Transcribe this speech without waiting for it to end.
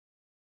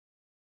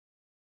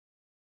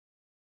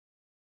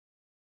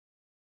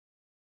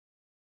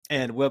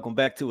And welcome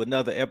back to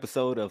another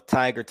episode of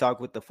Tiger Talk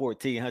with the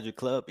 1400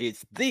 Club.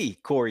 It's the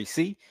Corey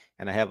C.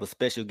 And I have a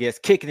special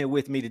guest kicking it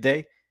with me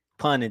today.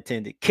 Pun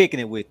intended,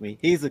 kicking it with me.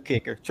 He's a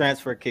kicker,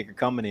 transfer kicker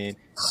coming in.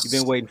 You've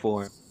been waiting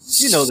for him.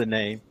 You know the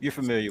name. You're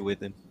familiar with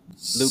him.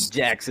 Luke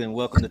Jackson.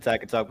 Welcome to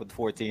Tiger Talk with the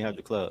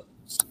 1400 Club.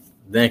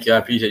 Thank you. I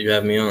appreciate you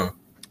having me on.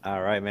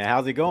 All right, man.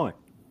 How's it going?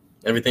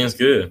 Everything's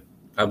good.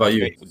 How about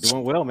you? We're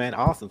doing well, man.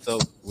 Awesome. So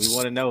we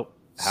want to know,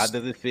 how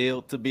does it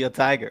feel to be a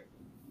Tiger?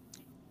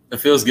 It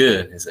feels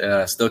good.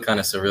 It's still kind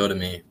of surreal to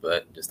me,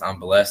 but just I'm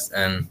blessed,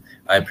 and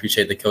I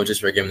appreciate the coaches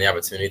for giving me the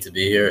opportunity to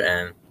be here,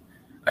 and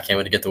I can't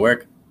wait to get to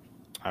work.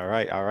 All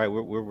right.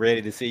 We're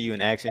ready to see you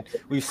in action.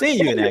 We've seen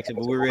you in action,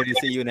 but we're ready to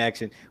see you in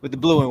action with the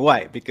blue and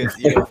white because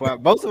for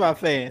most of our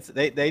fans,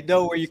 they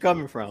know where you're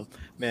coming from,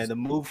 man. The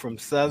move from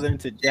Southern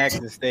to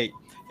Jackson State,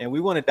 and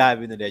we want to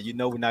dive into that.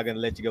 We're not going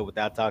to let you go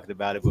without talking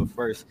about it. But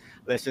first,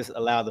 let's just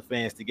allow the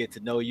fans to get to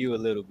know you a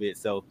little bit.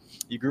 So,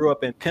 you grew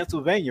up in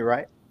Pennsylvania,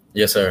 right?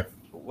 Yes, sir.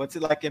 What's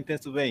it like in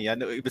Pennsylvania? I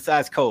know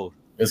besides cold.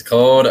 It's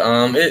cold.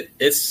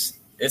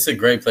 It's a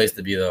great place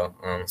to be though.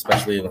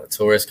 Especially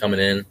tourists coming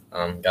in.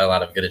 Got a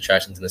lot of good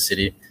attractions in the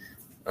city.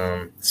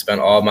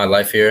 Spent all of my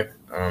life here.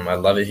 I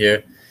love it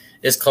here.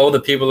 It's cold.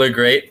 The people are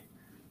great.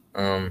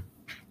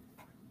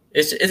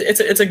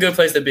 It's a good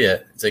place to be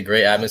at. It's a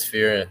great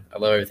atmosphere. I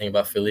love everything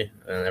about Philly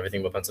and everything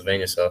about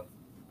Pennsylvania. So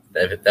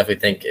I definitely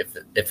think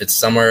if it's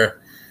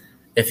somewhere,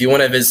 if you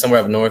want to visit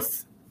somewhere up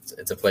north,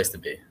 it's a place to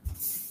be.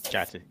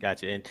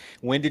 Gotcha. And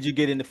when did you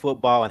get into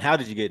football, and how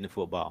did you get into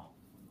football?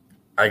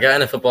 I got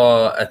into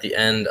football at the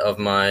end of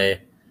my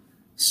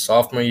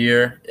sophomore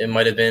year. It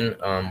might have been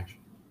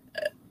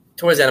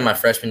towards the end of my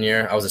freshman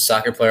year. I was a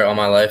soccer player all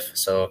my life,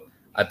 so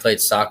I played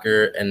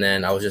soccer, and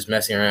then I was just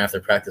messing around after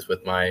practice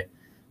with my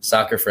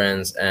soccer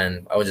friends,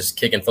 and I was just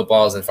kicking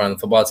footballs in front of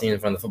the football team, in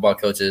front of the football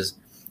coaches,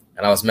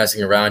 and I was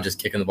messing around, just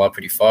kicking the ball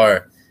pretty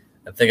far.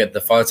 I think at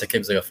the farthest I kicked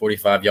was like a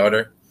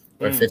 45-yarder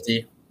or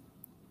 50.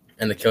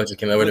 And the coach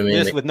came over to me.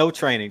 Just with no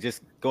training,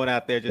 just going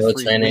out there, just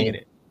free winging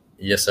it.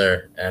 Yes,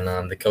 sir.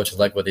 And the coaches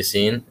liked what they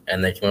seen,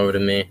 and they came over to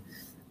me,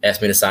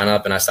 asked me to sign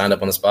up, and I signed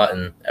up on the spot.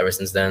 And ever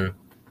since then,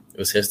 it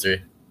was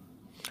history.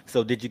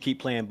 So, did you keep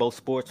playing both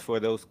sports for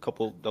those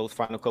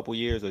final couple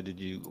years, or did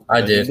you? I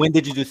did. When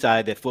did you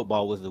decide that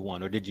football was the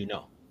one, or did you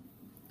know?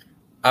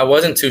 I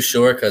wasn't too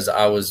sure because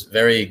I was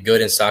very good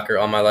in soccer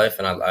all my life,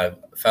 and I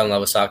fell in love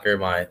with soccer.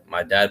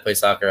 My dad played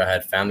soccer. I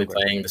had family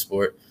playing the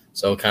sport,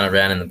 so it kind of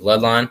ran in the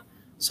bloodline.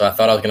 So I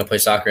thought I was going to play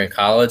soccer in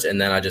college, and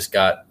then I just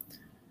got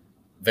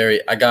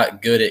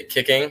good at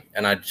kicking,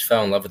 and I just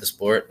fell in love with the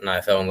sport, and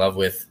I fell in love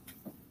with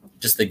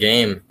just the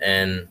game,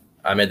 and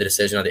I made the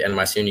decision at the end of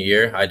my senior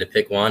year. I had to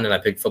pick one, and I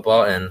picked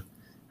football, and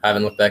I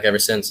haven't looked back ever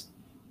since.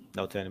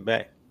 No turning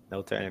back.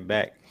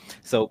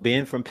 So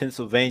being from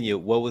Pennsylvania,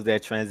 what was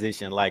that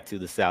transition like to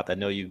the South? I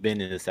know you've been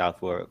in the South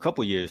for a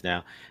couple years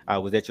now.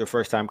 Was that your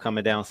first time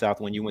coming down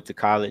South when you went to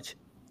college,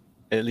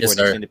 at least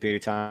for an extended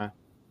period of time?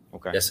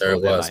 Okay. Yes, sir,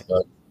 it was.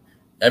 But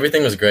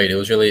everything was great. It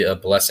was really a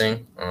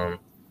blessing. I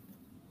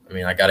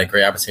got a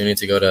great opportunity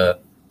to go to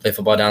play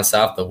football down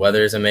south. The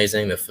weather is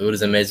amazing. The food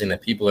is amazing. The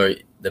people are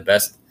the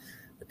best.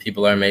 The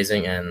people are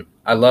amazing. And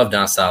I love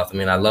down south.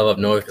 I love up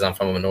north because I'm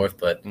from up north.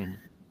 But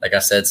like I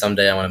said,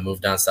 someday I want to move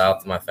down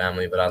south with my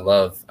family. But I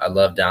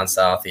love down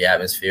south, the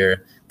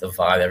atmosphere, the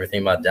vibe,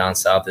 everything about down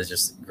south is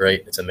just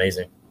great. It's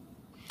amazing.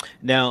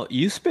 Now,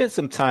 you spent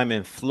some time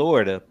in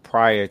Florida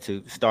prior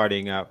to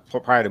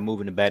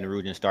moving to Baton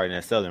Rouge and starting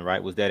at Southern,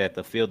 right? Was that at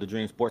the Field of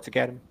Dreams Sports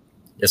Academy?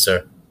 Yes,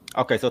 sir.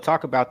 Okay, so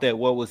talk about that.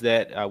 What was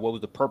that? What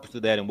was the purpose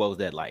of that, and what was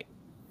that like?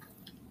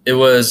 It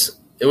was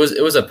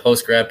a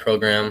post-grad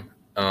program.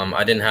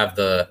 I didn't have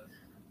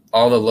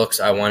all the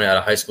looks I wanted out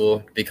of high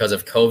school because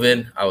of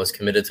COVID. I was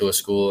committed to a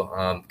school,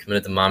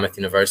 committed to Monmouth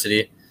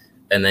University,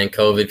 and then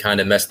COVID kind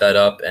of messed that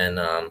up, and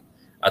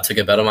I took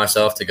a bet on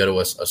myself to go to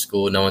a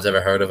school no one's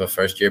ever heard of, a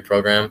first-year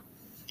program,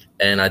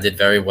 and I did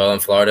very well in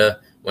Florida,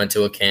 went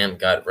to a camp,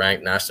 got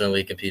ranked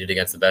nationally, competed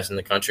against the best in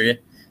the country,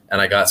 and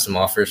I got some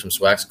offers from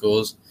SWAC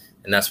schools,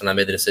 and that's when I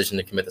made the decision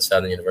to commit to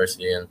Southern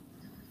University, and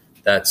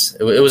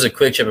it was a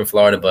quick trip in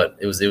Florida, but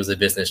it was a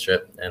business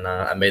trip, and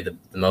I made the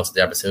most of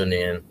the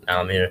opportunity, and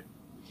now I'm here.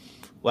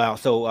 Wow.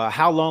 So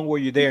how long were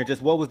you there, and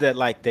just what was that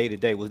like day to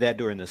day? Was that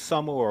during the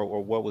summer,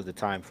 or what was the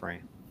time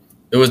frame?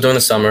 It was during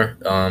the summer.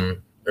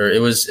 Or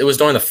it was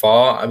during the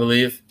fall, I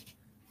believe,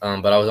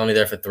 but I was only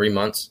there for 3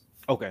 months.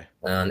 Okay.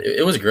 And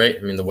it was great.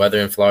 The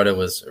weather in Florida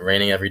was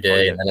raining every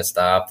day, and then it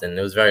stopped, and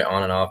it was very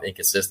on and off,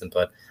 inconsistent.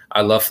 But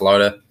I love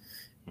Florida.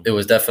 It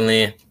was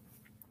definitely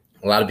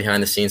a lot of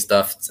behind the scenes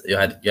stuff you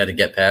had to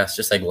get past,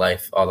 just like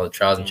life, all the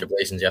trials and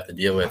tribulations you have to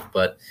deal with.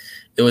 But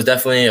it was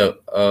definitely a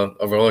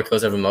roller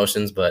coaster of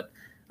emotions. But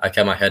I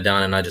kept my head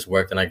down, and I just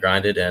worked and I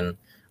grinded, and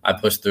I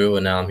pushed through,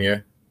 and now I'm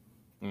here.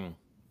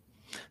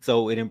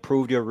 So it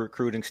improved your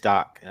recruiting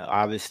stock.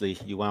 Obviously,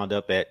 you wound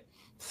up at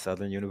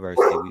Southern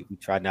University. We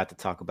tried not to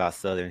talk about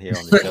Southern here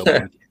on the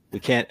show. We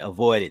can't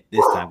avoid it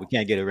this time. We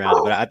can't get around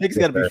it. But I think it's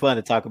going to be fun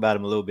to talk about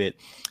them a little bit.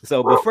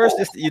 So, but first,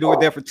 you were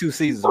there for 2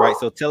 seasons, right?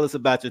 So tell us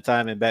about your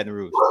time in Baton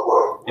Rouge.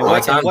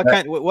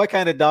 And what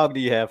kind of dog do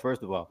you have,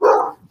 first of all?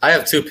 I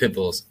have 2 pit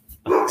bulls,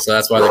 so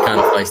that's why they're kind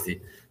of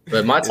feisty.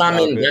 But my time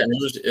in Baton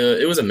Rouge,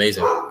 it was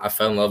amazing. I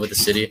fell in love with the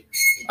city.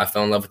 I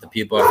fell in love with the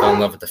people. I fell in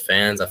love with the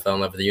fans. I fell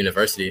in love with the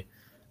university.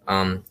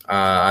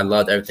 I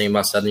loved everything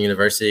about Southern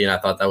University, and I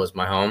thought that was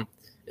my home.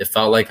 It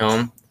felt like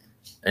home.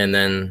 And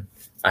then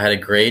I had a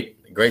great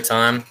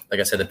time. Like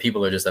I said, the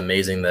people are just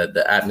amazing.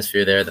 The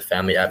atmosphere there, the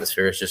family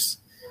atmosphere is just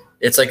 –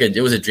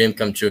 it was a dream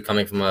come true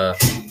coming from a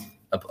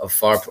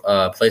far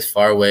place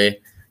far away,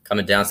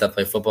 coming down to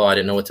play football. I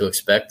didn't know what to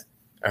expect.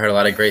 I heard a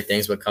lot of great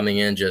things, but coming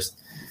in, just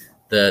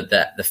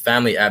the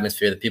family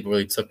atmosphere, the people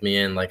really took me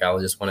in like I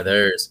was just one of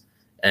theirs.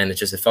 And it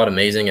felt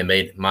amazing. It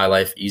made my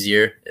life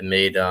easier. It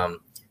made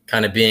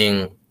kind of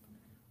being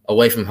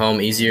away from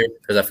home easier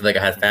because I feel like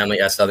I had family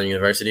at Southern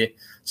University.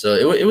 So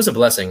it was a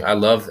blessing. I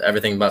loved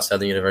everything about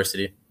Southern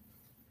University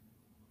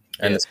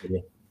and the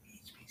city.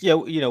 Yeah,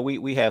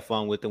 we have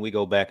fun with them. We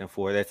go back and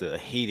forth. That's a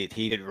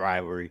heated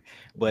rivalry.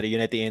 But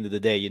at the end of the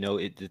day,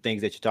 the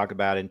things that you talk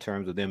about in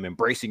terms of them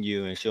embracing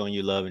you and showing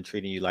you love and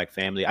treating you like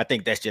family, I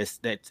think that's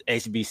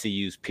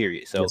HBCU's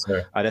period. So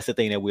that's the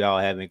thing that we all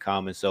have in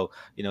common. So,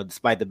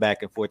 despite the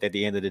back and forth, at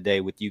the end of the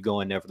day, with you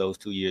going there for those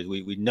 2 years,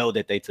 we know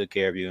that they took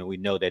care of you, and we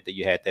know that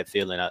you had that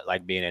feeling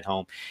like being at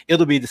home.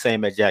 It'll be the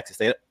same at Jackson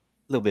State, a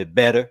little bit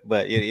better,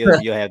 but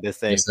you'll have the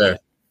same. Yes,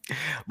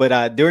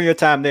 But during your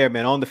time there,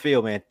 man, on the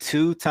field, man,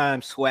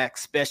 2-time SWAC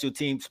Special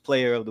Teams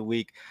Player of the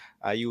Week.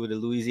 You were the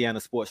Louisiana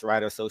Sports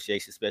Writer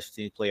Association Special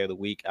Teams Player of the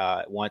Week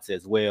once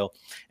as well.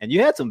 And you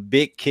had some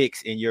big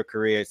kicks in your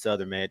career at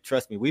Southern, man.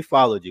 Trust me, we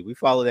followed you. We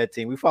follow that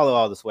team. We follow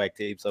all the SWAC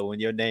teams. So when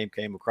your name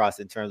came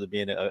across in terms of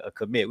being a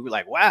commit, we were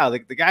like, wow, the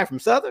guy from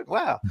Southern,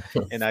 wow.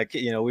 And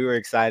we were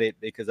excited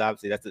because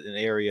obviously that's an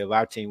area of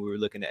our team we were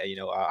looking at,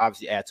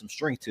 obviously add some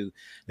strength to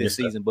this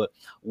season. But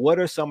what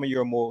are some of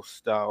your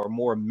most or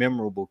more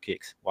memorable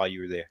kicks while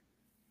you were there?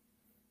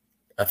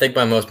 I think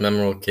my most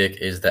memorable kick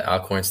is the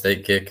Alcorn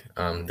State kick,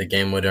 the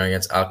game winner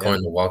against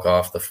Alcorn, the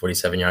walk-off, the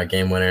 47-yard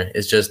game winner.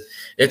 It's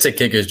a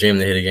kicker's dream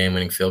to hit a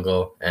game-winning field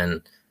goal,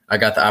 and I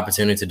got the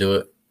opportunity to do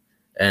it,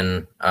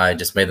 and I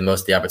just made the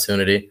most of the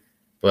opportunity.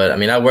 But,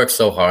 I worked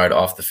so hard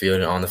off the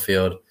field and on the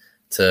field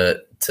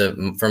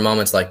for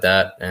moments like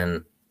that,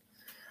 and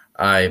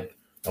I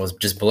was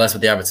just blessed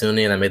with the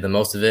opportunity, and I made the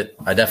most of it.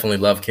 I definitely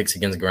love kicks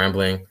against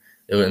Grambling.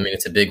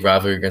 It's a big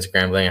rivalry against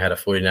Grambling. I had a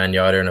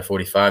 49-yarder and a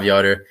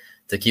 45-yarder.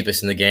 To keep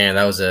us in the game.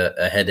 That was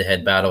a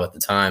head-to-head battle at the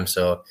time.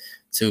 So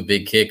 2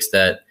 big kicks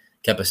that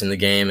kept us in the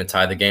game and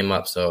tied the game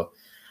up. So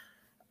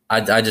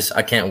I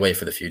can't wait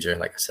for the future.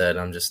 Like I said,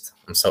 I'm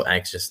so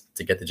anxious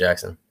to get to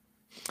Jackson.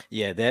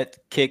 Yeah, that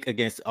kick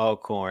against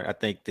Alcorn, I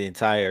think the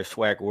entire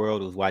SWAC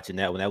world was watching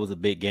that one. That was a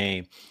big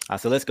game.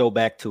 So let's go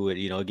back to it.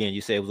 Again,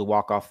 you said it was a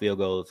walk-off field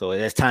goal. So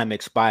as time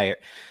expired,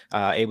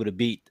 able to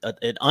beat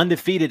an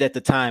undefeated at the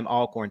time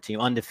Alcorn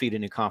team,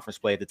 undefeated in conference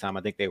play at the time.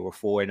 I think they were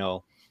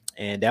 4-0.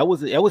 And that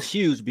was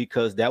huge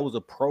because that was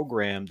a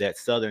program that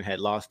Southern had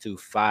lost to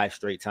 5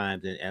 straight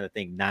times, and I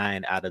think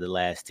 9 out of the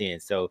last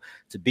 10. So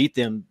to beat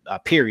them,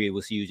 period,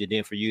 was huge. And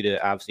then for you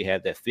to obviously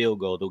have that field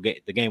goal,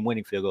 the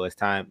game-winning field goal as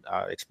time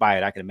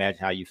expired, I can imagine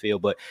how you feel.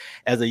 But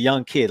as a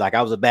young kid, like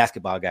I was a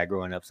basketball guy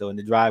growing up, so in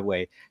the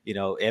driveway,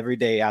 every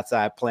day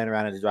outside playing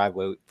around in the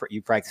driveway,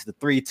 you practice the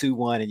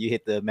 3-2-1 and you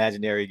hit the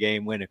imaginary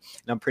game winner.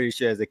 And I'm pretty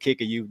sure as a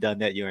kicker, you've done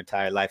that your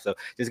entire life. So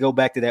just go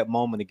back to that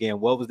moment again.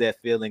 What was that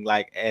feeling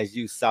like as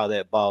you saw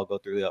that ball go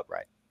through the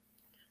upright?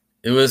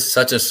 It was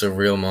such a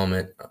surreal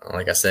moment.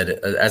 Like I said,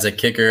 as a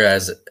kicker,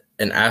 as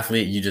an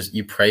athlete,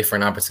 you pray for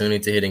an opportunity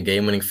to hit a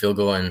game-winning field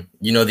goal, and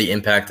the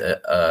impact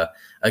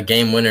a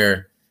game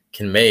winner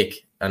can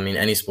make.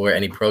 Any sport,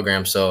 any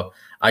program. So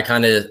I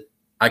kind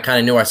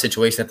of knew our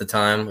situation at the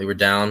time. We were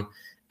down,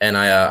 and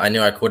I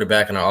knew our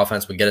quarterback and our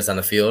offense would get us on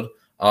the field.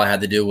 All I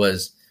had to do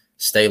was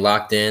stay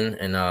locked in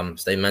and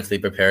stay mentally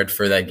prepared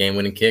for that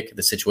game-winning kick,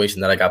 the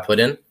situation that I got put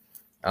in.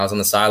 I was on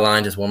the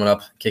sideline just warming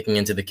up, kicking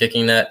into the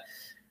kicking net.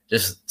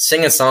 Just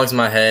singing songs in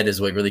my head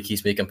is what really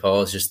keeps me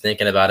composed, just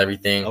thinking about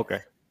everything. Okay.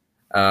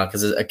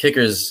 Because a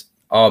kicker's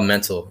all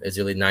mental. It's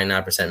really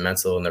 99%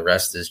 mental, and the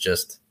rest is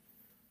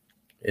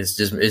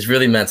it's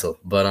really mental.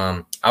 But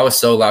I was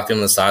so locked in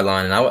on the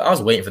sideline, and I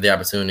was waiting for the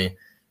opportunity.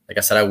 Like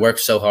I said, I worked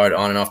so hard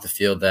on and off the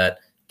field that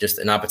just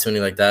an opportunity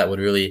like that would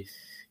really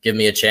give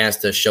me a chance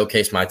to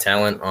showcase my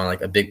talent on like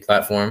a big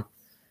platform.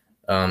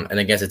 And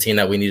against a team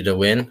that we needed to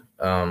win.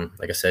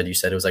 Like I said, you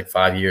said it was like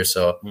 5 years.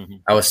 So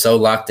I was so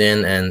locked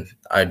in, and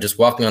I just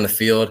walking on the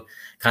field,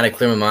 kind of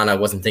clear my mind. I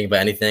wasn't thinking about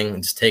anything,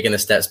 just taking the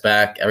steps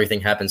back. Everything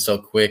happened so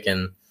quick,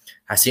 and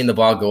I seen the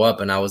ball go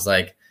up, and I was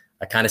like,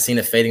 I kind of seen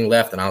it fading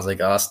left, and I was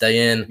like, oh, I'll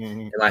stay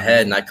in my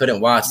head, and I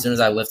couldn't watch. As soon as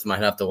I lifted my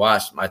head up to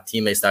watch, my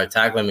teammates started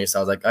tackling me. So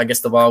I was like, I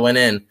guess the ball went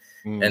in.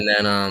 And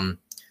then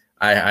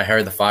I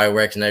heard the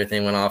fireworks and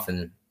everything went off,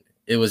 and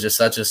it was just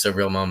such a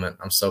surreal moment.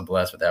 I'm so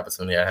blessed with the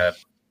opportunity I had.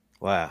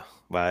 Wow.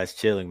 Wow, that's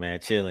chilling, man,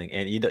 chilling.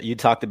 And you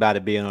talked about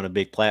it being on a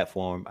big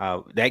platform.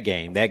 That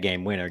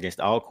game winner against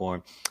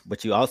Alcorn,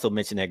 but you also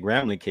mentioned that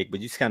Grambling kick.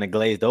 But you just kind of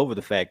glazed over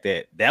the fact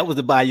that that was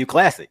the Bayou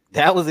Classic.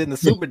 That was in the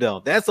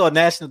Superdome. That's on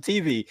national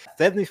TV.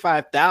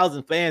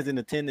 75,000 fans in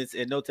attendance,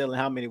 and no telling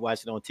how many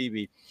watching on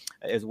TV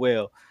as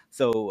well.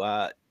 So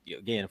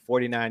again, a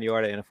 49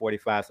 yarder and a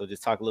 45. So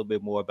just talk a little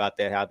bit more about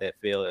that, how that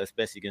felt,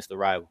 especially against the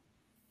rival.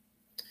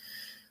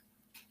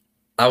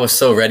 I was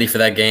so ready for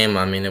that game.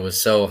 I mean, it was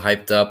so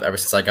hyped up ever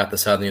since I got to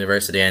Southern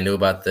University. I knew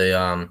about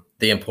the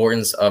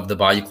importance of the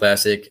Bayou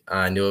Classic.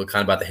 I knew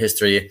kind of about the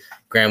history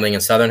Grambling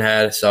and Southern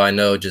had. So I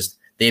know just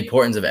the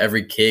importance of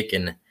every kick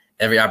and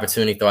every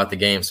opportunity throughout the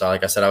game. So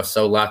like I said, I was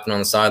so locked in on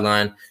the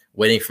sideline,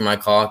 waiting for my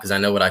call because I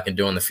know what I can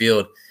do on the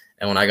field.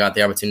 And when I got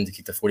the opportunity to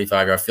kick the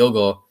 45-yard field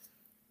goal,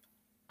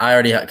 I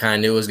already kind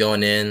of knew it was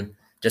going in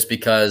just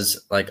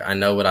because like I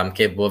know what I'm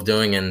capable of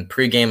doing. And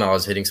pregame, I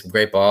was hitting some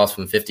great balls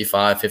from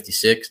 55,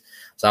 56.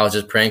 So I was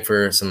just praying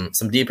for some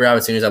deeper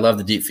opportunities. I love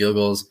the deep field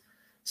goals.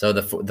 So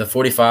the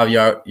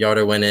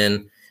 45-yarder went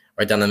in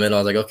right down the middle.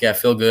 I was like, okay, I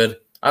feel good.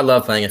 I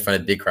love playing in front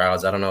of big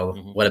crowds. I don't know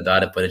what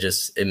about it, but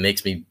it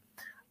makes me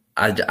 –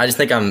 I just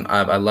think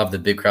I love the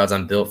big crowds.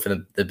 I'm built for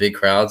the big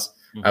crowds.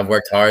 I've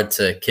worked hard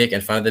to kick in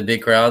front of the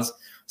big crowds.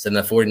 So in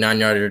the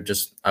 49-yarder,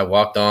 I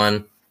walked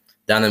on.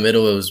 Down the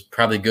middle, it was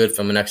probably good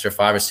from an extra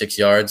 5 or 6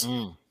 yards,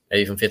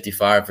 maybe from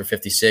 55 or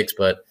 56.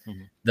 But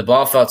the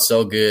ball felt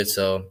so good.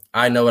 So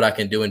I know what I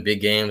can do in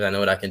big games. I know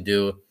what I can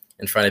do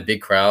in front of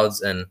big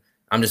crowds. And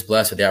I'm just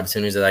blessed with the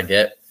opportunities that I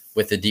get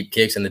with the deep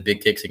kicks and the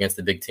big kicks against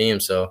the big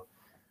teams. So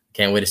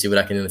can't wait to see what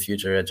I can do in the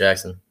future at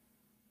Jackson.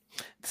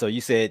 So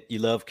you said you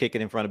love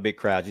kicking in front of big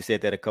crowds. You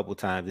said that a couple of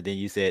times, and then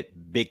you said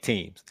big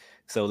teams.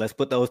 So let's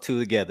put those two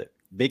together.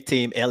 Big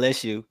team,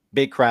 LSU,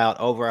 big crowd,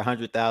 over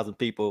 100,000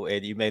 people,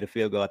 and you made a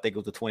field goal. I think it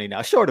was a 20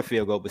 now, shorter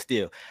field goal, but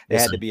still, it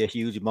had to be a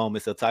huge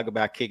moment. So talk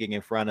about kicking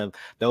in front of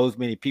those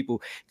many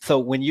people. So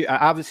when you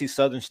obviously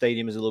Southern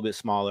Stadium is a little bit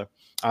smaller,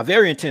 a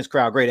very intense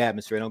crowd, great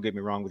atmosphere. Don't get me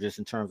wrong, but just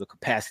in terms of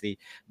capacity,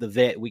 the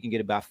vet we can get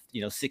about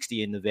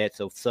 60 in the vet.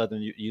 So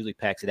Southern usually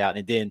packs it out,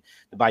 and then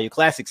the Bayou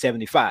Classic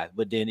 75.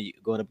 But then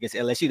going up against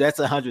LSU, that's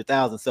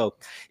 100,000. So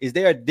is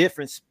there a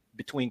difference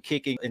between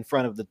kicking in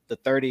front of the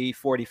 30,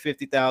 40,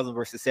 50,000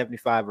 versus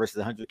 75 versus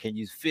 100? Can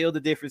you feel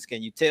the difference?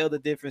 Can you tell the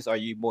difference? Are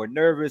you more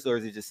nervous, or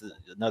is it just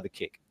another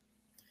kick?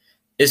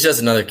 It's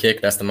just another kick.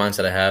 That's the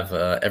mindset I have.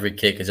 Every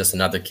kick is just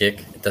another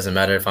kick. It doesn't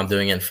matter if I'm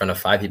doing it in front of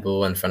 5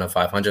 people, in front of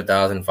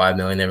 500,000, 5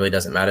 million. It really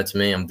doesn't matter to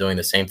me. I'm doing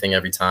the same thing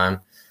every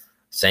time.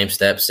 Same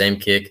step, same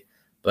kick.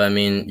 But, I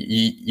mean,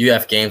 you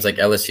have games like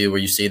LSU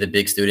where you see the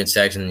big student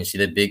section and you see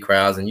the big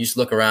crowds, and you just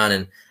look around,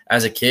 and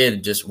as a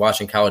kid just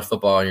watching college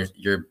football, and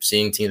you're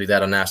seeing teams like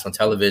that on national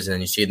television,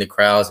 and you see the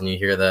crowds and you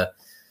hear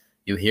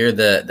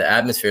the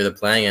atmosphere they're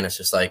playing in. It's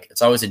just like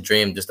it's always a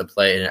dream just to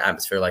play in an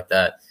atmosphere like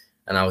that.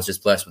 And I was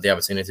just blessed with the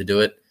opportunity to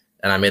do it,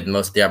 and I made the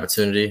most of the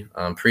opportunity.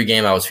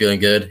 Pre-game, I was feeling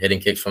good, hitting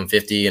kicks from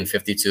 50 and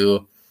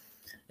 52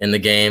 in the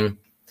game.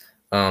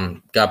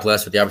 Got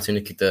blessed with the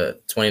opportunity to kick the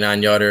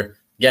 29-yarder.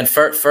 Again,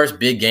 first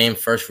big game,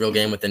 first real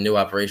game with the new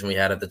operation we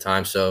had at the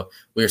time. So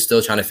we were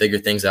still trying to figure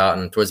things out,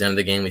 and towards the end of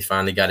the game, we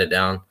finally got it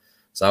down.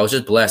 So I was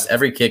just blessed.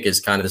 Every kick is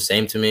kind of the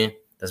same to me.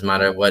 Doesn't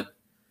matter what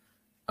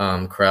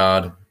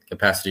crowd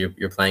capacity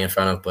you're playing in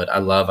front of, but I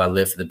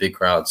live for the big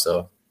crowd.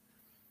 So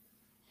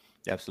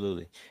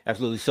absolutely.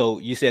 So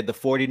you said the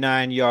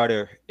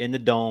 49-yarder in the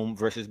dome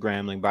versus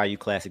Grambling Bayou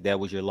Classic, that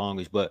was your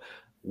longest, but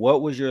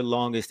what was your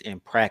longest in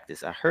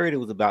practice? I heard it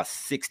was about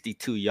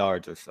 62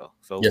 yards or so.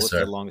 So yes, what's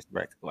sir. The longest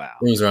practice? Wow.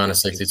 It was around a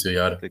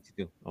 62-yarder.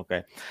 62.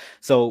 Okay.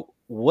 So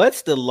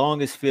what's the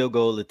longest field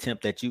goal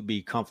attempt that you'd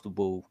be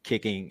comfortable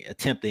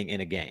attempting in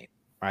a game?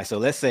 All right. So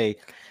let's say,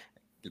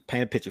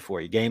 paint a picture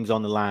for you. Game's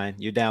on the line.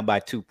 You're down by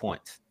 2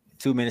 points.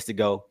 2 minutes to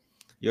go.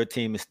 Your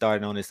team is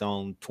starting on its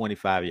own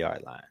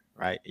 25-yard line,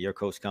 right? Your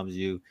coach comes to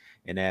you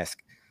and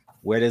asks,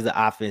 where does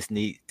the offense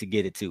need to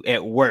get it to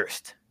at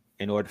worst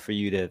in order for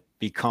you to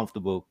be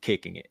comfortable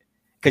kicking it?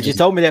 Because you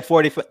told me that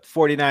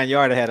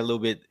 49-yarder had a little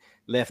bit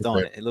left on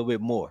it, a little bit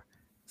more.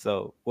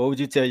 So what would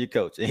you tell your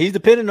coach? And he's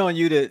depending on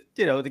you to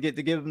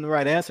give him the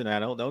right answer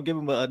now. Don't give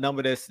him a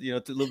number that's, a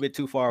little bit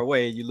too far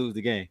away and you lose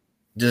the game.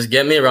 Just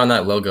get me around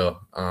that logo.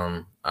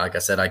 Like I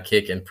said, I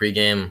kick in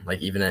pregame.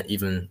 Like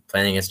even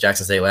playing against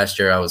Jackson State last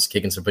year, I was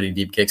kicking some pretty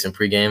deep kicks in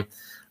pregame.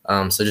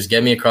 So just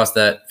get me across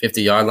that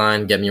 50-yard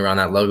line, get me around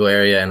that logo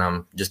area, and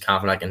I'm just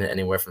confident I can hit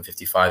anywhere from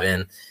 55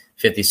 in,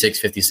 56,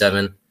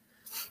 57.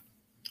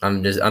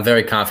 I'm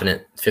very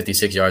confident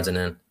 56 yards and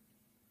in.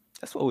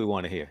 That's what we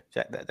want to hear.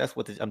 That's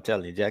what I'm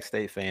telling you. Jack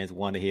State fans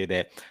want to hear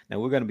that. Now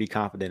we're going to be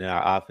confident in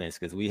our offense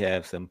because we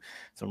have some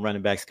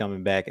running backs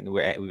coming back, and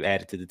we've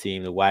added to the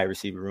team. The wide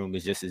receiver room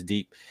is just as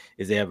deep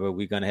as ever.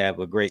 We're going to have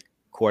a great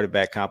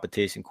quarterback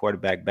competition,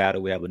 quarterback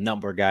battle. We have a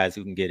number of guys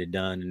who can get it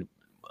done. And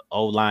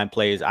O-line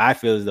players, I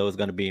feel as though it's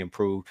going to be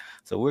improved.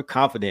 So we're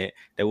confident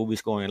that we'll be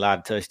scoring a lot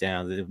of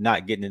touchdowns, and if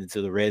not getting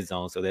into the red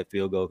zone, so that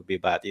field goal could be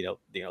about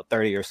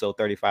 30 or so,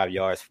 35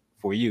 yards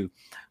for you.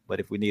 But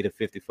if we need a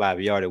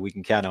 55-yarder, we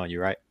can count on you,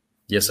 right?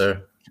 Yes,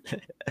 sir.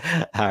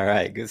 All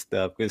right, good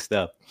stuff. Good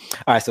stuff.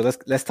 All right, so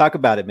let's talk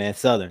about it, man.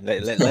 Southern.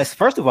 Let's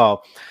first of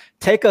all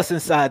take us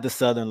inside the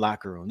Southern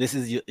locker room. This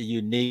is a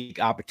unique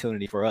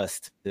opportunity for us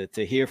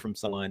to hear from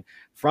someone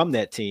from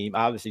that team,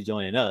 obviously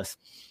joining us.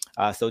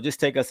 So just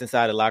take us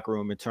inside the locker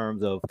room in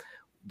terms of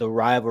the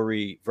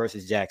rivalry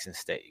versus Jackson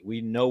State.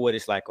 We know what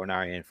it's like on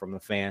our end from a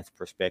fan's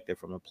perspective,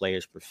 from a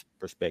player's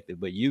perspective,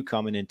 but you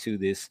coming into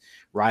this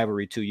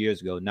rivalry 2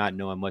 years ago, not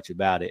knowing much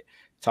about it,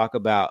 talk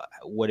about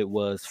what it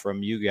was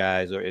from you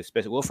guys, or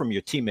especially, well, from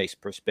your teammates'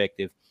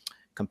 perspective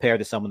compared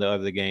to some of the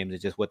other games,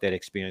 and just what that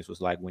experience was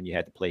like when you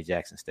had to play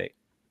Jackson State.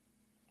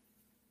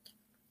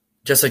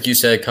 Just like you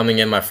said, coming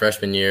in my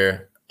freshman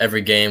year,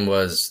 every game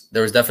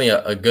there was definitely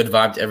a good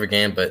vibe to every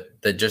game, but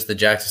just the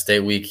Jackson State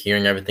week,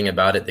 hearing everything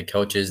about it, the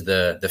coaches,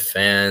 the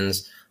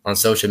fans on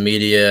social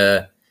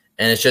media,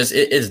 and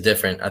it's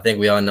different. I think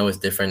we all know it's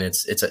different.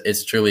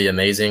 It's truly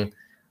amazing,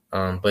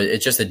 but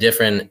it's just a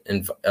different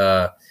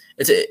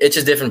it's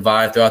just different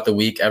vibe throughout the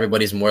week.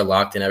 Everybody's more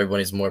locked in.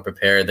 Everybody's more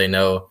prepared. They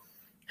know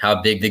how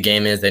big the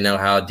game is. They know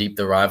how deep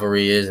the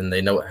rivalry is, and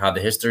they know how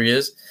the history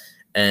is.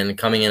 And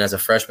coming in as a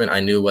freshman, I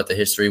knew what the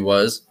history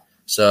was.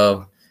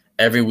 So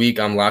every week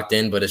I'm locked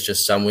in, but it's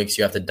just some weeks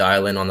you have to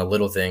dial in on the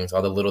little things,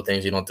 all the little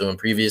things you don't do in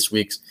previous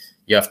weeks.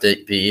 You have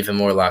to be even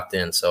more locked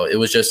in. So it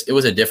was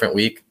a different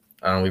week.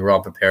 We were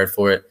all prepared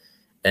for it.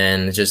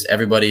 And just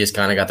everybody has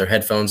kind of got their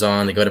headphones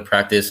on. They go to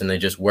practice and they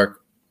just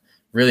work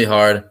really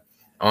hard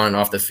on and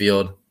off the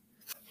field.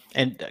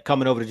 And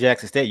coming over to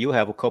Jackson State, you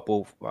have a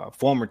couple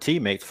former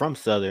teammates from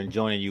Southern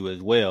joining you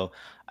as well.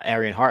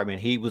 Arian Hartman,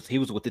 he was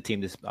with the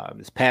team this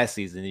past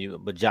season,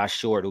 but Josh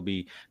Short will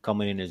be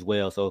coming in as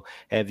well. So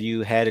have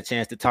you had a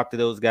chance to talk to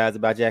those guys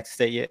about Jackson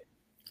State yet?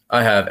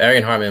 I have.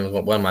 Arian Hartman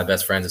was one of my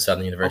best friends at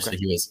Southern University.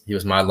 Okay. He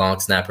was my long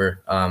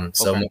snapper.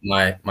 So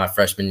okay. my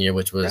freshman year,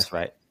 which was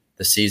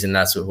the season,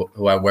 that's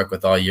who I worked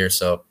with all year.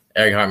 So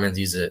Arian Hartman,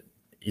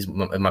 he's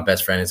my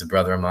best friend. He's a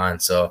brother of mine.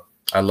 So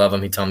I love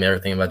him. He told me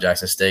everything about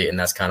Jackson State, and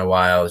that's kind of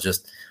why I was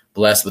just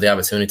blessed with the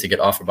opportunity to get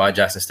offered by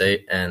Jackson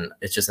State, and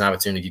it's just an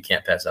opportunity you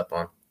can't pass up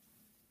on.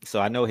 So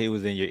I know he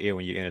was in your ear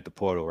when you entered the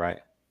portal, right?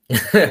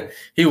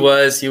 He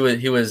was.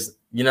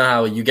 You know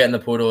how you get in the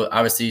portal,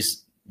 obviously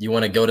you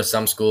want to go to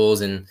some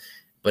schools,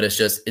 but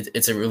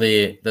it's a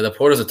really the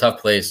portal's a tough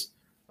place.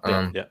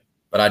 Yeah.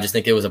 But I just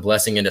think it was a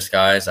blessing in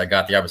disguise. I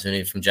got the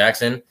opportunity from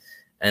Jackson,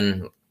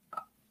 and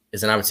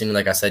it's an opportunity,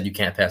 like I said, you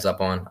can't pass up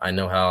on. I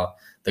know how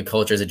the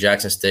culture is at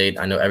Jackson State.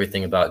 I know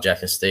everything about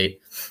Jackson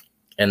State.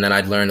 And then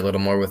I'd learned a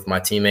little more with my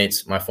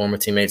teammates, my former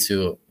teammates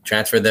who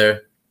transferred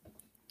there.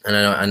 And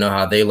I know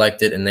how they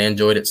liked it and they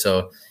enjoyed it. So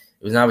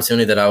it was an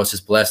opportunity that I was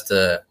just blessed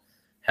to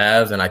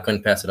have, and I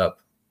couldn't pass it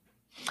up.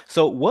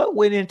 So what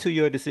went into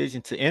your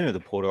decision to enter the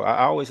portal? I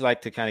always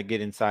like to kind of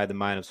get inside the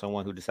mind of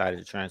someone who decided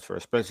to transfer,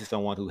 especially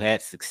someone who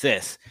had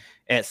success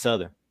at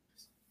Southern.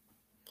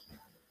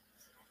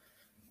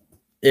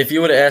 If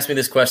you would have asked me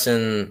this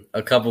question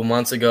a couple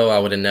months ago, I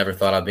would have never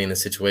thought I'd be in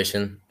this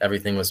situation.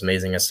 Everything was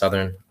amazing at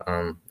Southern.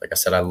 Like I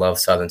said, I love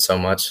Southern so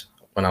much.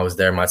 When I was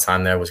there, my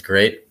time there was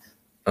great.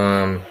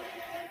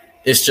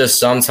 It's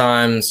just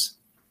sometimes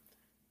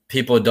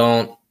people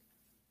don't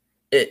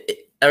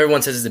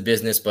everyone says it's a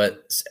business,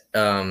 but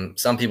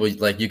some people,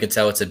 like, you can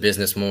tell it's a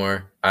business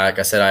more. Like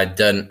I said,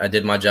 I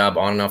did my job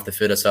on and off the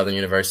field at Southern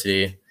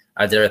University.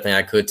 I did everything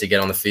I could to get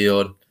on the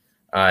field.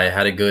 I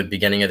had a good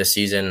beginning of the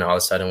season, and all of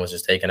a sudden was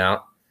just taken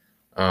out.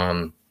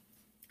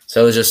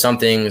 So there's just some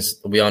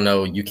things we all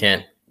know you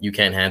can't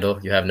handle.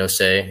 You have no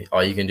say.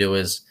 All you can do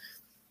is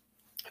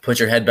put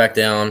your head back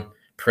down,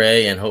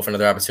 pray, and hope for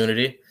another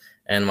opportunity.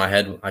 And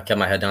I kept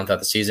my head down throughout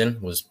the season,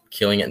 was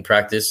killing it in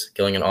practice,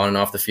 killing it on and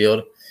off the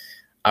field.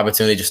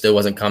 Opportunity just still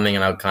wasn't coming,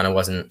 and I kind of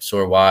wasn't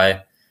sure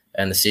why.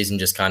 And the season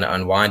just kind of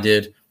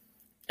unwinded,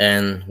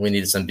 and we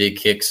needed some big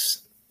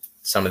kicks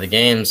some of the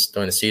games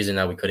during the season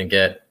that we couldn't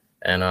get.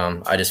 And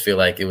I just feel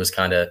like it was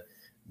kind of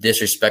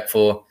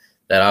disrespectful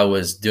that I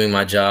was doing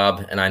my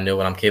job and I knew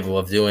what I'm capable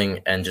of doing,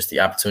 and just the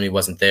opportunity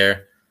wasn't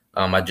there.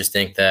 I just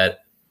think that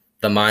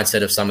the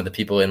mindset of some of the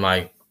people that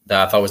I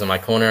thought was in my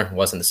corner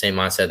wasn't the same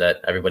mindset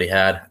that everybody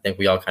had. I think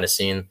we all kind of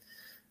seen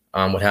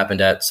what happened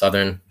at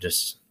Southern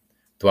just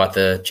throughout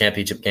the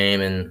championship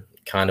game, and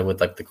kind of with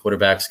like the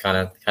quarterbacks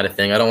kind of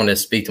thing. I don't want to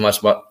speak too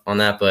much on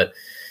that, but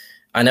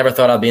I never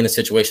thought I'd be in the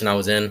situation I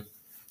was in.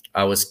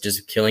 I was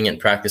just killing it in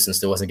practice and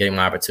still wasn't getting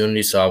my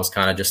opportunity. So I was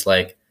kind of just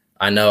like,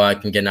 I know I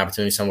can get an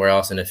opportunity somewhere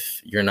else. And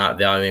if you're not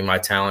valuing my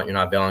talent, you're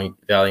not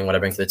valuing what I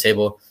bring to the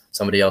table,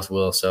 somebody else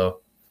will.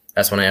 So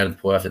that's when I entered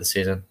the pool after the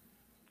season.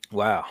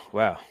 Wow.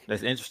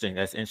 That's interesting.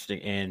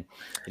 And,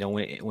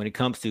 when it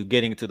comes to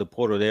getting to the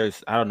portal,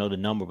 there's, I don't know the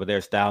number, but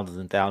there's thousands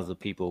and thousands of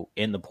people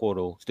in the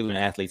portal, student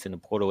athletes in the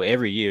portal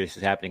every year. This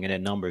is happening, and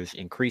that number is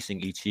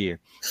increasing each year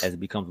as it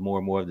becomes more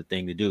and more of the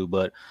thing to do.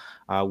 But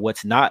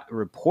what's not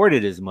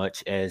reported as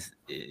much as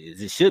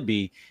it should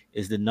be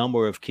is the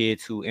number of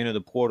kids who enter the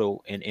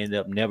portal and end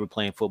up never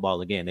playing football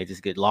again. They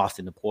just get lost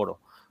in the portal,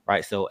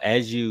 right? So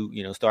as you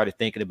know, started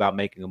thinking about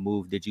making a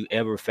move, did you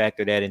ever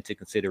factor that into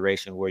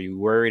consideration? Were you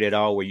worried at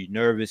all? Were you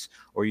nervous,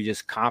 or were you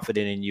just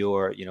confident in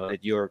your, you know,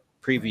 at your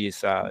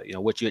previous, you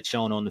know, what you had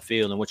shown on the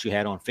field and what you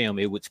had on film,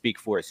 it would speak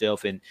for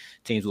itself and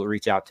teams would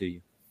reach out to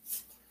you?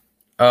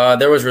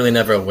 There was really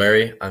never a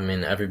worry. I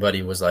mean,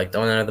 everybody was like,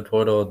 "Don't enter the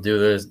portal, do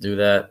this, do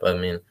that." But I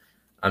mean,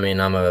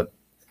 I'm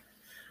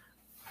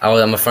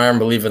a firm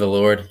believer of the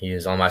Lord. He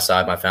is on my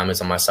side. My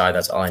family's on my side.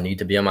 That's all I need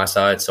to be on my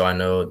side. So I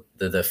know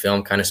the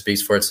film kind of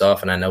speaks for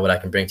itself, and I know what I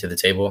can bring to the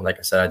table. Like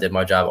I said, I did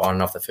my job on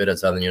and off the field at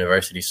Southern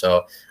University,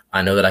 so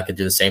I know that I could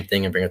do the same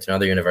thing and bring it to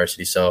another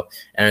university. So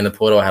entering the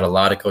portal, I had a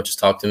lot of coaches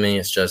talk to me.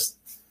 It's just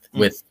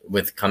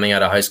with coming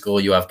out of high school,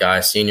 you have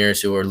guys,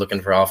 seniors who are looking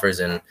for offers,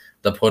 and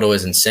the portal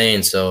is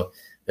insane. So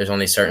there's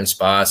only certain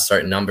spots,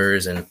 certain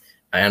numbers, and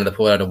I entered the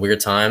portal at a weird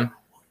time.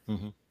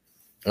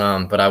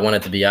 But I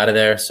wanted to be out of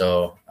there,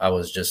 so I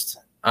was just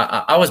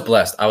I was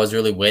blessed. I was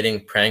really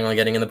waiting, praying on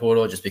getting in the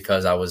portal, just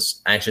because I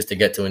was anxious to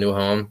get to a new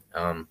home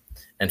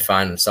and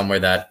find somewhere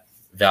that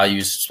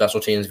values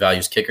special teams,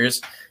 values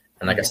kickers.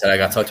 And like I said, I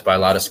got talked to by a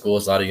lot of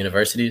schools, a lot of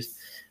universities,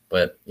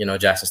 but you know,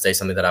 Jackson State,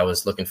 something that I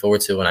was looking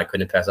forward to, and I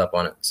couldn't pass up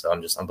on it. So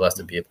I'm blessed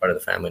to be a part of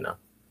the family now.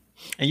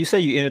 And you say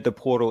you entered the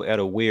portal at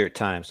a weird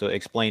time. So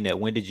explain that.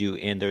 When did you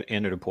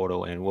enter the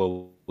portal, and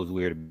what was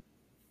weird?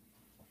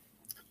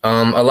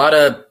 A lot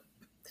of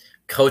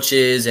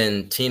coaches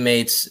and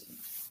teammates,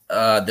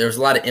 there's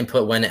a lot of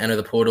input when to enter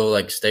the portal,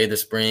 like stay the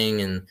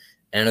spring and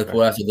enter the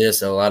portal after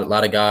this. A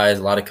lot of guys,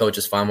 a lot of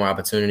coaches find more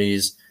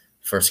opportunities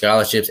for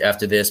scholarships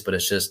after this, but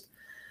it's just,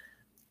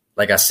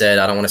 like I said,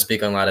 I don't want to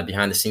speak on a lot of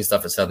behind the scenes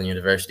stuff at Southern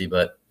University,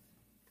 but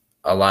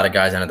a lot of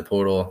guys entered the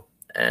portal,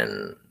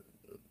 and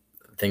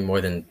I think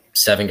more than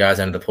 7 guys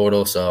entered the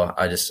portal. So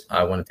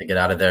I wanted to get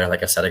out of there.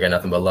 Like I said, I got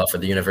nothing but love for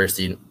the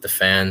university, the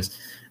fans,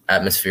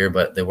 atmosphere,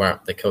 but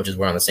the coaches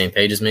weren't on the same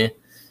page as me.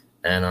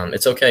 And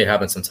it's okay. It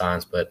happens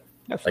sometimes, but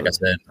Absolutely. Like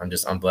I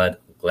said, I'm glad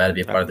to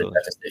be a part Absolutely. Of the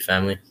Jackson State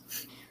family.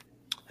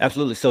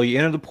 Absolutely. So you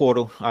enter the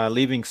portal,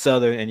 leaving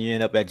Southern, and you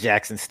end up at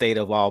Jackson State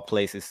of all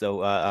places.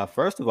 So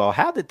first of all,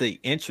 how did the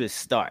interest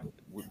start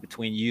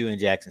between you and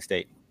Jackson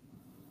State?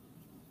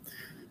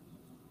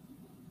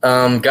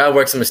 God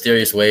works in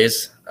mysterious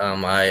ways.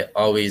 I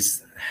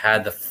always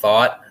had the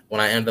thought when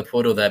I entered the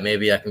portal that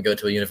maybe I can go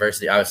to a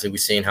university. Obviously, we've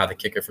seen how the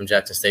kicker from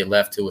Jackson State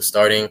left, who was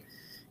starting,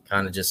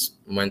 kind of just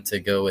went to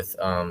go with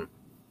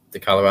the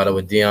Colorado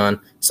with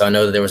Dion. So I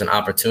know that there was an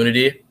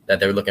opportunity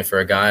that they were looking for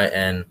a guy,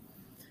 and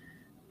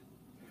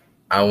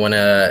I want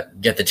to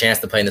get the chance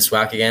to play in the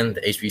SWAC again.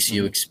 The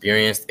HBCU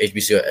experience, the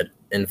HBCU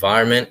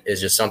environment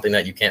is just something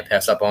that you can't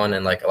pass up on.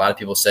 And like a lot of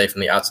people say from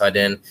the outside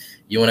in,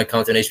 you want to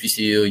come to an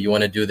HBCU, you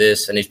want to do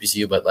this, an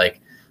HBCU, but like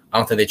I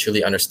don't think they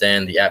truly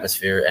understand the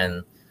atmosphere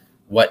and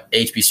what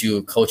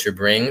HBCU culture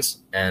brings.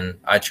 And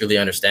I truly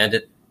understand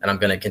it, and I'm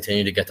going to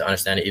continue to get to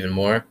understand it even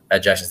more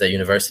at Jackson State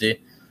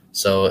University.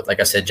 So like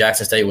I said,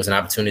 Jackson State was an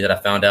opportunity that I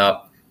found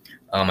out.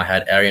 I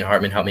had Arian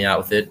Hartman help me out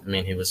with it. I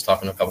mean, he was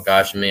talking to a couple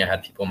guys from me. I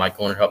had people in my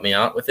corner help me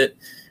out with it.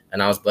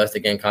 And I was blessed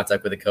to get in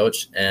contact with the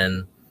coach,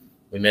 and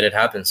we made it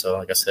happen. So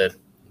like I said,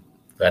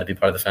 glad to be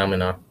part of the family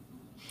now.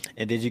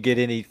 And did you get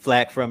any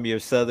flack from your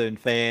Southern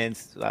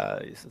fans,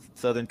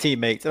 Southern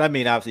teammates? And I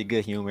mean, obviously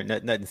good humor,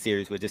 nothing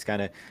serious, but just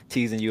kind of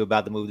teasing you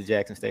about the move to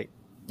Jackson State?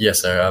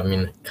 Yes, sir. I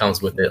mean, it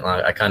comes with it.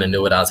 I kind of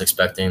knew what I was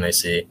expecting. They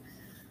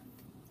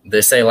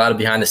say a lot of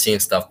behind the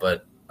scenes stuff,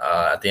 but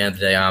at the end of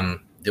the day,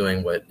 I'm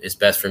doing what is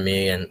best for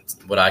me and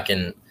what I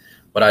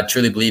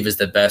truly believe is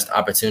the best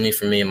opportunity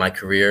for me in my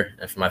career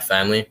and for my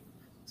family.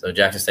 So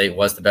Jackson State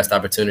was the best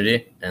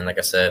opportunity. And like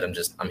I said,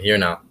 I'm here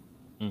now.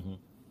 Mm-hmm.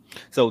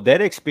 So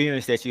that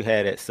experience that you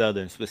had at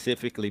Southern,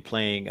 specifically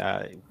playing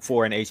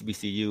for an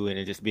HBCU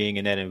and just being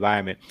in that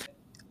environment,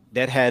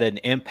 that had an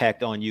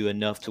impact on you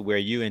enough to where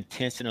you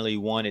intentionally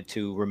wanted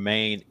to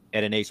remain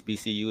at an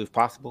HBCU if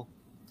possible?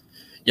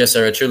 Yes,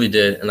 sir. It truly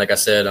did. And like I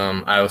said,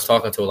 I was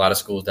talking to a lot of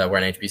schools that were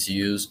in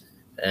HBCUs,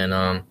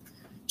 and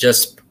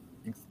just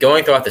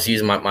going throughout the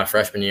season, my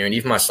freshman year and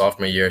even my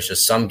sophomore year, it's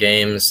just some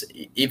games,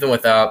 even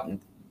without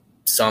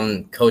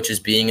some coaches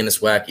being in the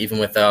SWAC, even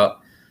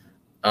without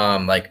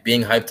like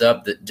being hyped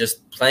up, that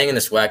just playing in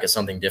the SWAC is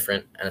something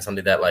different, and it's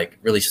something that like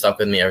really stuck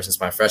with me ever since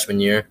my freshman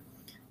year.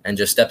 And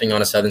just stepping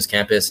on a Southern's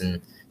campus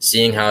and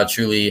seeing how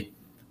truly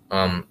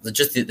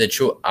just the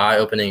true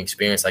eye-opening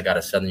experience I got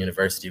at Southern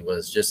University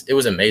it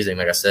was amazing,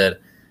 like I said.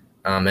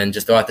 And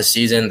just throughout the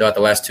season, throughout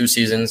the last 2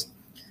 seasons,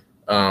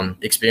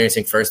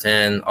 experiencing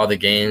firsthand all the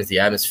games, the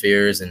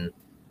atmospheres, and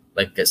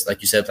like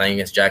you said, playing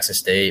against Jackson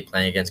State,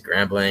 playing against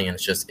Grambling, and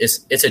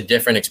it's a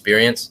different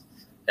experience.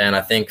 And I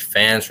think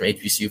fans from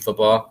HBCU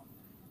football,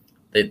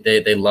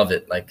 they love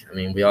it. Like, I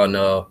mean, we all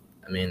know,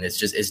 I mean,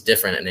 it's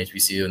different at an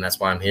HBCU, and that's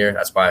why I'm here.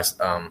 That's why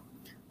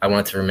I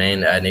wanted to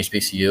remain at an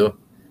HBCU.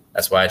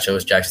 That's why I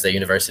chose Jackson State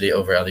University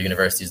over other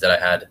universities that I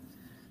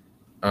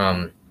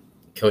had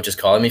coaches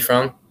calling me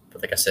from.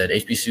 But like I said,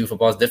 HBCU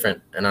football is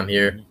different, and I'm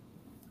here,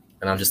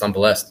 and I'm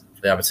blessed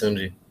for the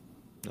opportunity.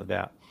 No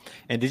doubt.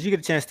 And did you get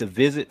a chance to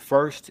visit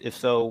first? If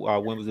so,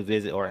 when was the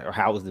visit, or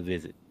how was the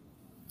visit?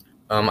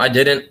 I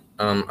didn't.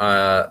 Um,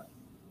 uh,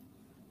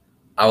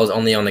 I was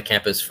only on the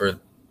campus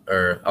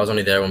I was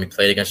only there when we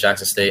played against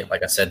Jackson State.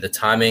 Like I said, the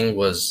timing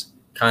was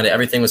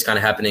everything was kind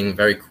of happening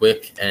very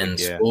quick, and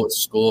Yeah.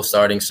 school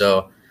starting.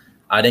 So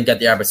I didn't get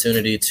the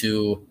opportunity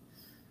to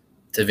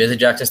visit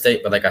Jackson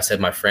State. But like I said,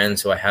 my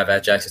friends who I have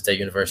at Jackson State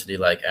University,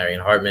 like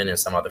Arian Hartman and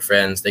some other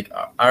friends, they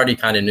already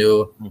kind of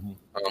knew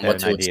what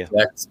to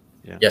expect.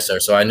 Yeah. Yes, sir.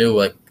 So I knew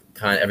like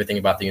kind of everything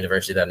about the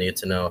university that I needed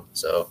to know.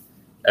 So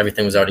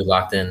everything was already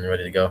locked in and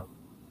ready to go.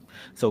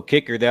 So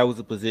kicker, that was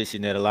a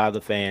position that a lot of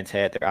the fans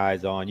had their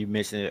eyes on. You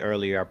mentioned it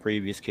earlier, our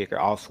previous kicker,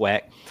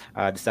 Allswack,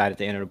 decided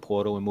to enter the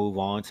portal and move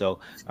on.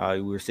 So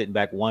we were sitting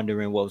back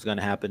wondering what was going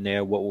to happen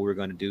there, what we were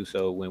going to do.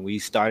 So when we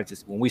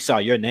saw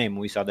your name,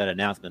 when we saw that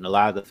announcement, a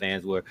lot of the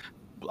fans were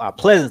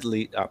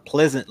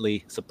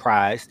pleasantly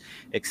surprised,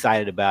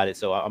 excited about it.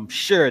 So I'm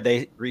sure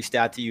they reached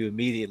out to you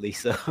immediately.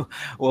 So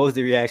what was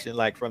the reaction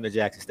like from the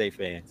Jackson State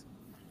fans?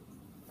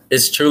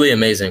 It's truly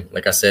amazing.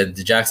 Like I said,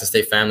 the Jackson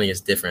State family is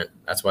different.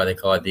 That's why they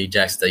call it the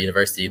Jackson State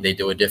University. They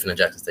do it different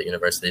at Jackson State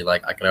University.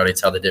 Like I can already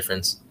tell the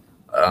difference.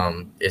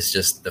 It's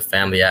just the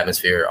family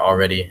atmosphere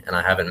already, and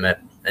I haven't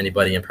met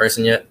anybody in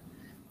person yet,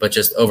 but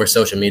just over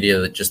social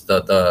media, just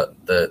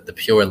the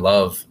pure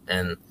love,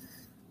 and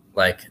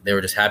like they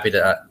were just happy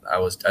that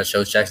I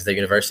chose Jackson State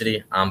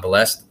University. I'm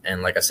blessed,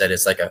 and like I said,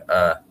 it's like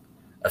a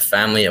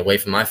family away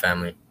from my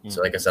family.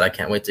 So like I said, I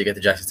can't wait to get to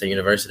Jackson State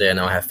University. I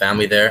know I have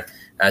family there,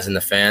 as in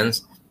the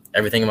fans.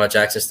 Everything about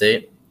Jackson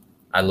State,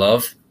 I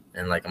love,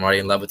 and like I'm already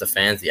in love with the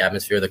fans, the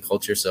atmosphere, the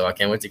culture. So I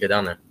can't wait to get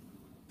down there.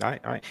 All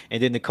right.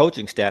 And then the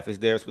coaching staff, is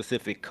there a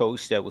specific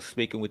coach that was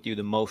speaking with you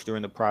the most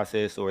during the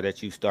process, or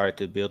that you started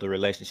to build a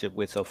relationship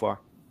with so far?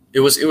 It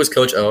was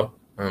Coach O.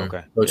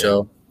 Okay. Coach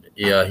O.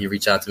 Yeah, he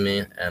reached out to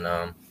me,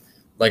 and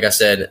like I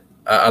said,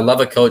 I love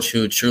a coach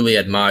who truly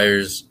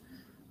admires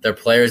their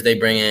players they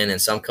bring in,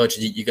 and some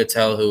coaches you could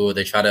tell who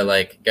they try to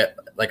like get.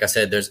 Like I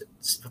said, there's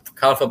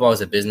college football is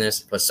a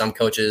business, but some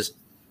coaches.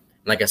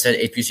 Like I said,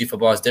 HBCU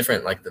football is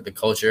different. Like the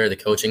culture, the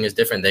coaching is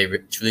different. They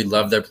truly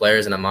love their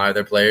players and admire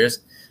their players.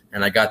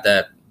 And I got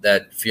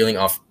that feeling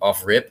off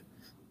rip.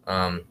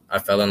 I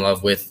fell in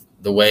love with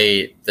the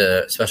way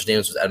the special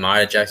teams was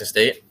admired at Jackson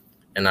State,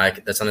 and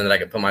that's something that I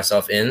could put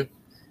myself in.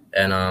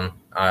 And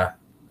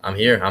I'm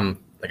here.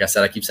 Like I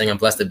said, I keep saying I'm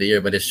blessed to be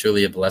here, but it's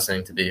truly a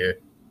blessing to be here.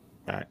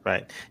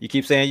 Right. You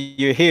keep saying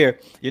you're here.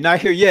 You're not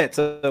here yet,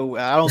 so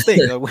I don't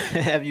think.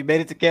 Have you made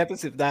it to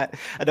campus? If not,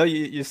 I know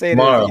you're saying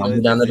tomorrow. I'll be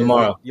down there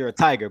tomorrow. You're a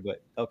Tiger,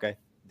 but okay,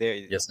 there.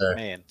 Yes, sir.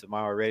 Man,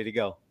 tomorrow ready to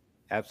go.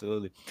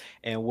 Absolutely.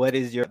 And what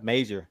is your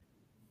major?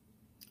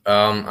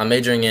 I'm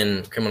majoring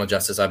in criminal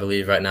justice, I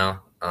believe, right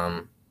now.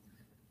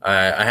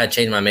 I had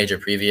changed my major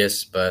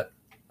previous, but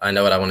I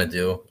know what I want to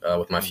do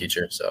with my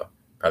future, so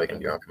probably gonna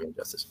be on criminal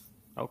justice.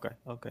 Okay.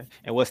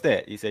 And what's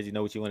that? You said you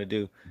know what you want to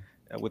do.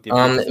 With your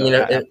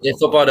if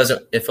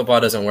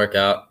football doesn't work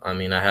out, I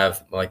mean, I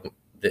have like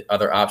the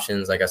other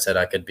options. Like I said,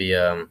 I could be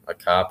a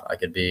cop. I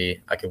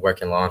could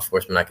work in law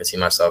enforcement. I could see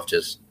myself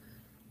just.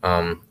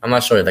 I'm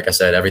not sure. Like I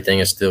said, everything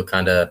is still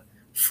kind of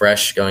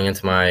fresh going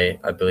into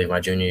I believe my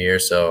junior year.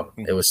 So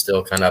it was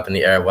still kind of up in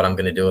the air what I'm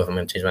going to do, if I'm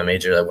going to change my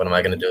major. Like, what am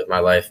I going to do with my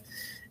life?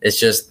 It's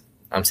just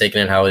I'm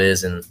taking it how it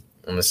is, and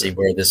I'm going to see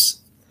where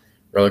this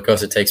roller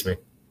coaster takes me.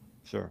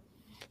 Sure.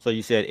 So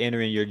you said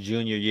entering your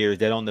junior year, is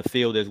that on the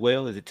field as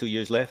well? Is it 2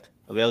 years left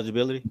of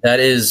eligibility?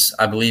 That is,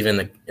 I believe,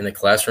 in the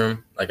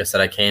classroom. Like I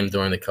said, I came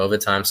during the COVID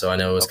time, so I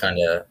know it was kind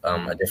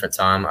of a different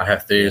time. I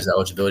have 3 years of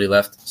eligibility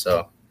left,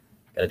 so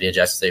got to be at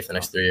Jackson State for the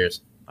next 3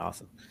 years.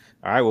 Awesome.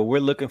 All right, well, we're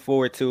looking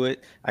forward to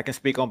it. I can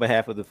speak on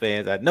behalf of the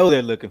fans. I know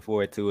they're looking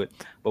forward to it.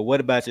 But what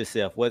about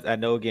yourself? I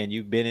know, again,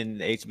 you've been in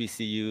the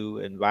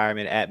HBCU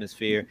environment,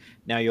 atmosphere.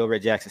 Now you're over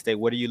at Jackson State.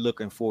 What are you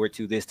looking forward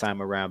to this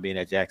time around being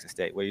at Jackson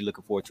State? What are you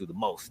looking forward to the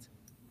most?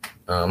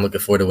 I'm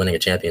looking forward to winning a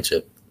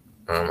championship.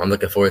 I'm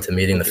looking forward to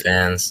meeting the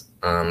fans.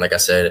 Like I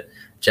said,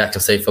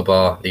 Jackson State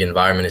football, the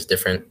environment is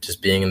different.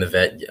 Just being in the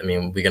vet, I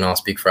mean, we can all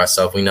speak for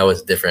ourselves. We know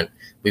it's different.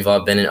 We've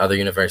all been in other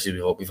universities.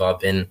 We've all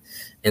been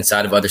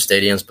inside of other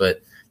stadiums.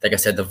 But like I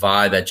said, the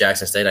vibe at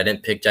Jackson State, I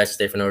didn't pick Jackson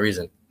State for no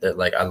reason.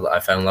 I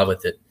fell in love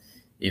with it.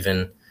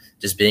 Even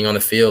just being on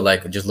the field,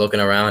 like just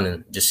looking around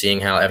and just seeing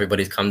how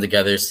everybody's come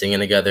together, singing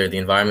together. The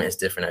environment is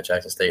different at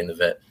Jackson State in the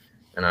vet.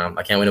 And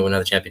I can't wait to win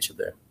another championship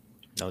there.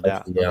 No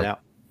doubt.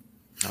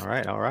 All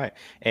right.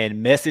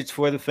 And message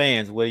for the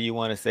fans. What do you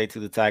want to say to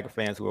the Tiger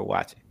fans who are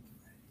watching?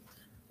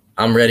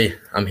 I'm ready.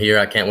 I'm here.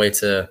 I can't wait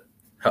to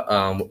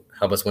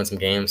help us win some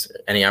games.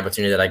 Any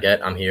opportunity that I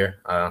get, I'm here.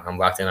 I'm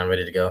locked in. I'm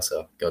ready to go.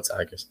 So go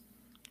Tigers.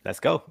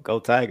 Let's go. Go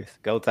Tigers.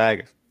 Go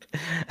Tigers.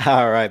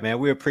 All right, man.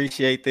 We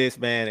appreciate this,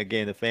 man.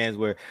 Again, the fans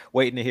were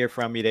waiting to hear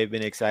from you. They've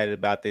been excited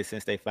about this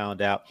since they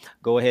found out.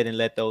 Go ahead and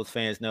let those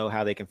fans know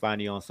how they can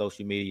find you on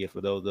social media for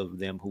those of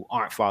them who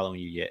aren't following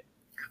you yet.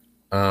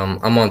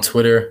 I'm on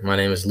Twitter. My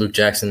name is Luke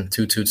Jackson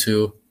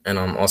 222, and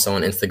I'm also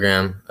on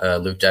Instagram,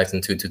 Luke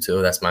Jackson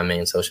 222. That's my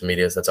main social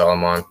medias. That's all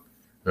I'm on.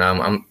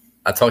 And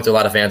I talked to a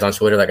lot of fans on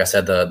Twitter. Like I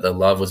said, the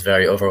love was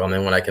very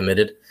overwhelming when I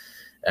committed,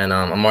 and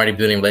I'm already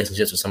building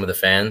relationships with some of the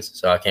fans.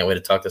 So I can't wait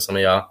to talk to some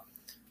of y'all.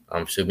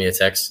 Shoot me a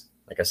text.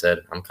 like I said,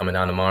 I'm coming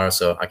down tomorrow,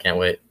 so I can't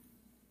wait.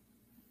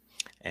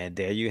 And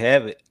there you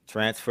have it.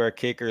 Transfer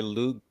kicker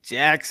Luke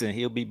Jackson.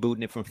 He'll be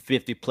booting it from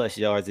 50+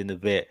 yards in the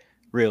vet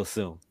real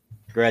soon.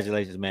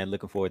 Congratulations, man.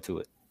 Looking forward to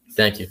it.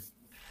 Thank you.